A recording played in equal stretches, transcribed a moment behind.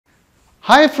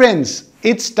Hi friends,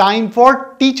 it's time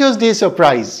for Teachers' Day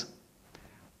surprise.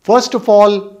 First of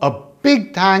all, a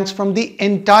big thanks from the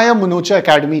entire Manocha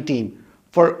Academy team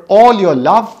for all your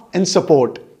love and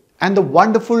support and the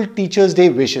wonderful Teachers' Day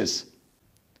wishes.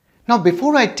 Now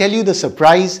before I tell you the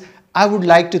surprise, I would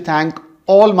like to thank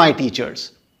all my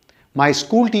teachers. My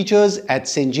school teachers at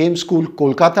St. James School,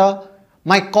 Kolkata,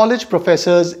 my college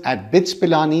professors at BITS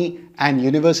Pilani and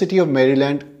University of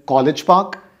Maryland, College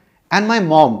Park, and my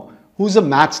mom, who's a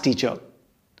maths teacher.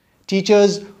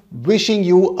 Teachers, wishing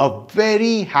you a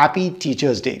very happy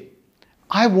Teachers' Day.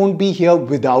 I won't be here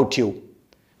without you.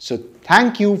 So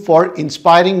thank you for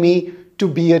inspiring me to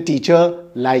be a teacher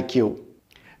like you.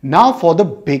 Now for the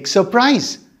big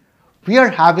surprise. We are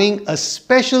having a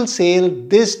special sale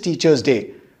this Teachers'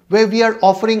 Day where we are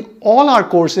offering all our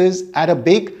courses at a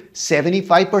big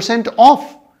 75%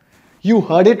 off. You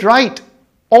heard it right.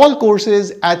 All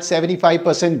courses at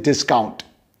 75% discount.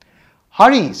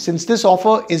 Hurry, since this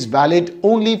offer is valid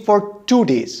only for 2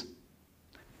 days.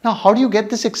 Now, how do you get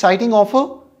this exciting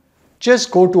offer?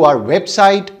 Just go to our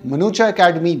website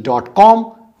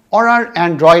manochaacademy.com or our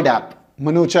Android app,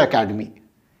 Manocha Academy.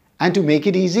 And to make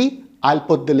it easy, I'll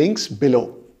put the links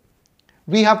below.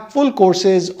 We have full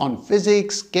courses on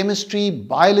physics, chemistry,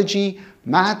 biology,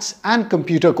 maths and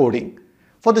computer coding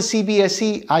for the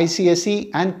CBSE,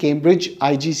 ICSE and Cambridge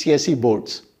IGCSE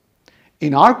boards.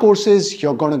 In our courses,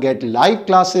 you're going to get live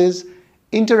classes,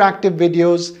 interactive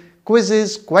videos,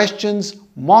 quizzes, questions,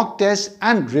 mock tests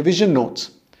and revision notes.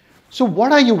 So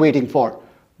what are you waiting for?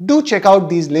 Do check out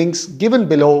these links given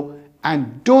below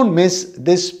and don't miss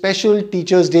this special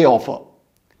Teachers' Day offer.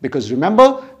 Because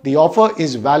remember, the offer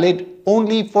is valid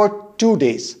only for 2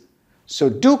 days.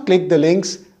 So do click the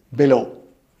links below.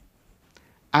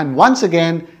 And once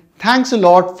again, thanks a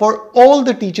lot for all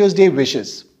the Teachers' Day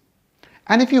wishes.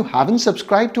 And if you haven't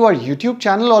subscribed to our YouTube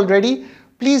channel already,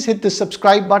 please hit the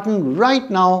subscribe button right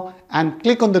now and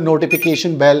click on the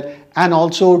notification bell, and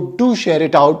also do share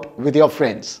it out with your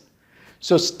friends.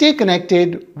 So stay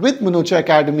connected with Manocha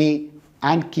Academy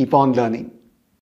and keep on learning.